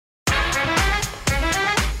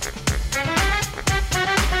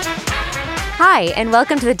Hi, and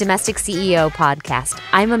welcome to the Domestic CEO podcast.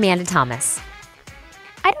 I'm Amanda Thomas.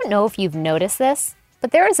 I don't know if you've noticed this,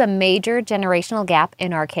 but there is a major generational gap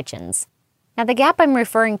in our kitchens. Now, the gap I'm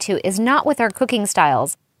referring to is not with our cooking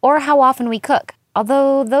styles or how often we cook,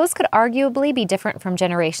 although those could arguably be different from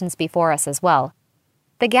generations before us as well.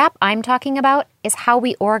 The gap I'm talking about is how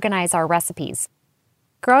we organize our recipes.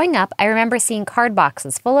 Growing up, I remember seeing card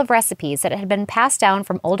boxes full of recipes that had been passed down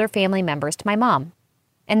from older family members to my mom.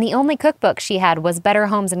 And the only cookbook she had was Better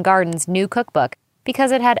Homes and Gardens' new cookbook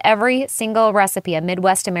because it had every single recipe a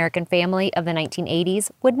Midwest American family of the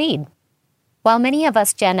 1980s would need. While many of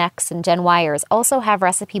us Gen X and Gen Yers also have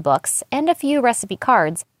recipe books and a few recipe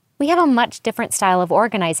cards, we have a much different style of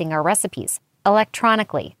organizing our recipes,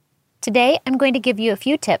 electronically. Today, I'm going to give you a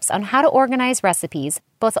few tips on how to organize recipes,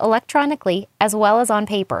 both electronically as well as on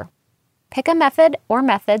paper. Pick a method or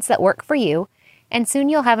methods that work for you, and soon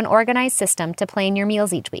you'll have an organized system to plan your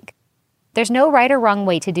meals each week. There's no right or wrong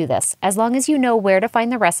way to do this, as long as you know where to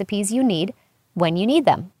find the recipes you need when you need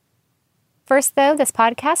them. First, though, this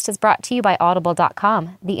podcast is brought to you by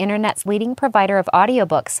Audible.com, the internet's leading provider of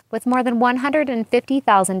audiobooks with more than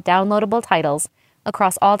 150,000 downloadable titles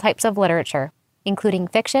across all types of literature, including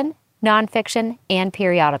fiction, nonfiction, and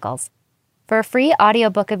periodicals. For a free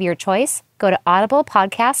audiobook of your choice, go to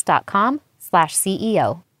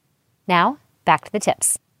audiblepodcast.com/CEO. Now, back to the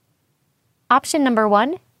tips. Option number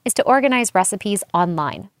 1 is to organize recipes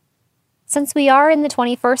online. Since we are in the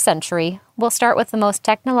 21st century, we'll start with the most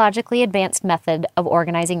technologically advanced method of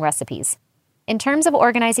organizing recipes. In terms of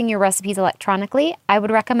organizing your recipes electronically, I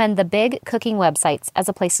would recommend the big cooking websites as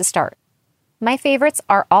a place to start. My favorites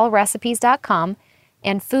are allrecipes.com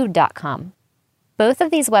and food.com. Both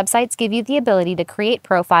of these websites give you the ability to create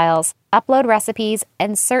profiles, upload recipes,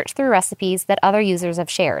 and search through recipes that other users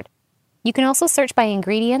have shared. You can also search by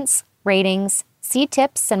ingredients, ratings, see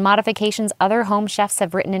tips and modifications other home chefs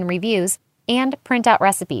have written in reviews, and print out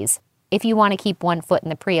recipes if you want to keep one foot in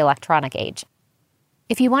the pre-electronic age.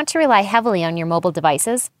 If you want to rely heavily on your mobile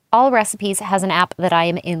devices, All Recipes has an app that I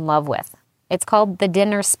am in love with. It's called the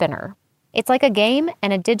Dinner Spinner. It's like a game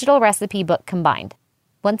and a digital recipe book combined.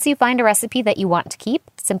 Once you find a recipe that you want to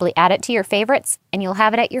keep, simply add it to your favorites, and you'll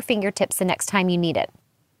have it at your fingertips the next time you need it.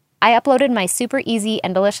 I uploaded my super easy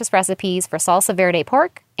and delicious recipes for salsa verde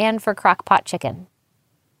pork and for crock pot chicken.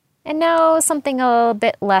 And now something a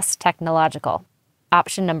bit less technological.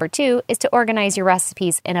 Option number 2 is to organize your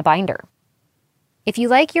recipes in a binder. If you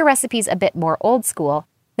like your recipes a bit more old school,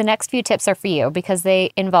 the next few tips are for you because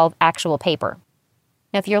they involve actual paper.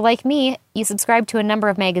 Now, if you're like me, you subscribe to a number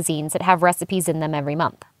of magazines that have recipes in them every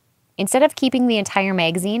month. Instead of keeping the entire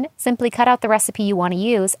magazine, simply cut out the recipe you want to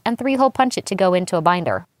use and 3-hole punch it to go into a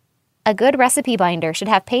binder. A good recipe binder should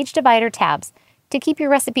have page divider tabs to keep your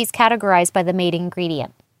recipes categorized by the main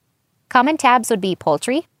ingredient. Common tabs would be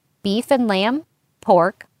poultry, beef and lamb,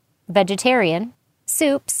 pork, vegetarian,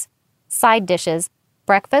 soups, side dishes,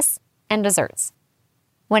 breakfasts, and desserts.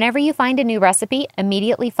 Whenever you find a new recipe,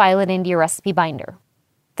 immediately file it into your recipe binder.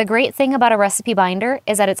 The great thing about a recipe binder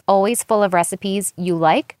is that it's always full of recipes you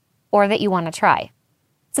like or that you want to try.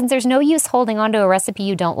 Since there's no use holding onto a recipe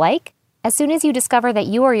you don't like, as soon as you discover that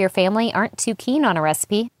you or your family aren't too keen on a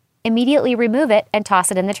recipe, immediately remove it and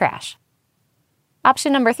toss it in the trash.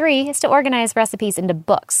 Option number 3 is to organize recipes into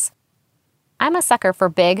books. I'm a sucker for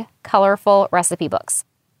big, colorful recipe books.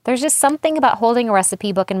 There's just something about holding a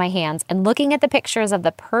recipe book in my hands and looking at the pictures of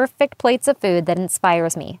the perfect plates of food that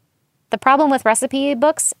inspires me. The problem with recipe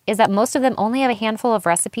books is that most of them only have a handful of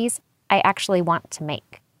recipes I actually want to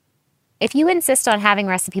make. If you insist on having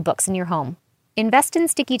recipe books in your home, invest in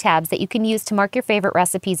sticky tabs that you can use to mark your favorite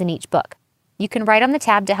recipes in each book. You can write on the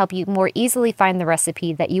tab to help you more easily find the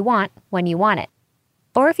recipe that you want when you want it.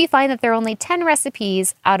 Or if you find that there are only 10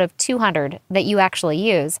 recipes out of 200 that you actually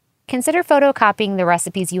use, consider photocopying the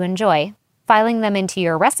recipes you enjoy, filing them into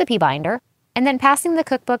your recipe binder, and then passing the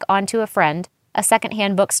cookbook on to a friend, a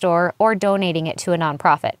secondhand bookstore, or donating it to a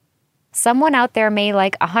nonprofit. Someone out there may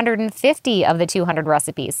like 150 of the 200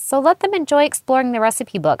 recipes, so let them enjoy exploring the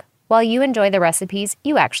recipe book while you enjoy the recipes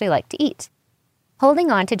you actually like to eat. Holding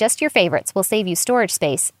on to just your favorites will save you storage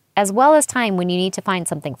space, as well as time when you need to find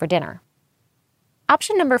something for dinner.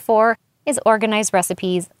 Option number 4 is organize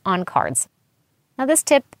recipes on cards. Now, this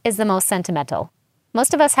tip is the most sentimental.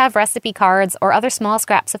 Most of us have recipe cards or other small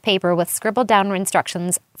scraps of paper with scribbled down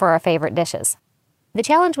instructions for our favorite dishes. The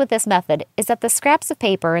challenge with this method is that the scraps of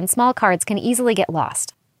paper and small cards can easily get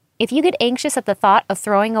lost. If you get anxious at the thought of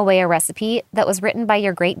throwing away a recipe that was written by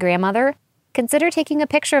your great-grandmother, consider taking a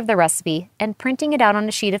picture of the recipe and printing it out on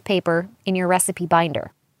a sheet of paper in your recipe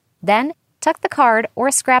binder. Then, tuck the card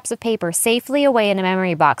or scraps of paper safely away in a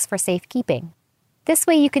memory box for safekeeping. This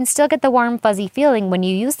way you can still get the warm, fuzzy feeling when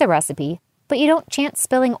you use the recipe, but you don't chance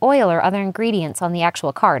spilling oil or other ingredients on the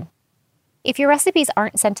actual card. If your recipes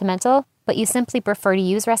aren't sentimental, but you simply prefer to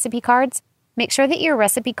use recipe cards, make sure that your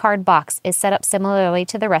recipe card box is set up similarly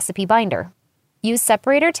to the recipe binder. Use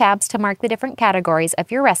separator tabs to mark the different categories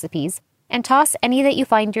of your recipes, and toss any that you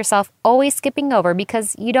find yourself always skipping over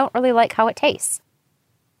because you don't really like how it tastes.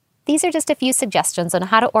 These are just a few suggestions on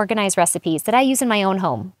how to organize recipes that I use in my own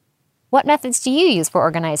home. What methods do you use for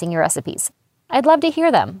organizing your recipes? I'd love to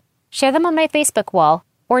hear them. Share them on my Facebook wall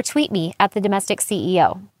or tweet me at The Domestic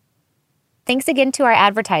CEO. Thanks again to our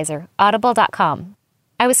advertiser, Audible.com.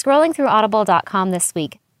 I was scrolling through Audible.com this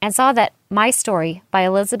week and saw that My Story by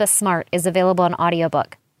Elizabeth Smart is available on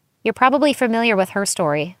audiobook. You're probably familiar with her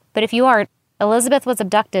story, but if you aren't, Elizabeth was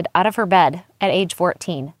abducted out of her bed at age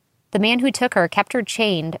 14. The man who took her kept her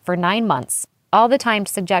chained for 9 months, all the time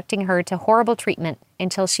subjecting her to horrible treatment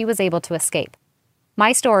until she was able to escape.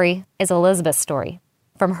 My Story is Elizabeth's story,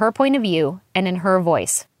 from her point of view and in her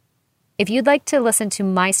voice. If you'd like to listen to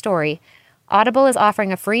My Story, Audible is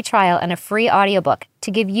offering a free trial and a free audiobook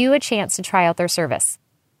to give you a chance to try out their service.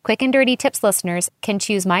 Quick and Dirty Tips listeners can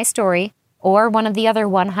choose My Story or one of the other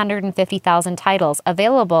 150,000 titles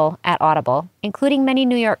available at Audible, including many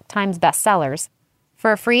New York Times bestsellers.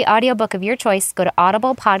 For a free audiobook of your choice, go to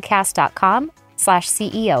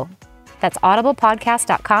audiblepodcast.com/CEO. That's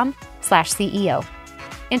audiblepodcast.com/CEO.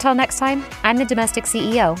 Until next time, I'm the Domestic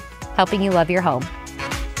CEO, helping you love your home.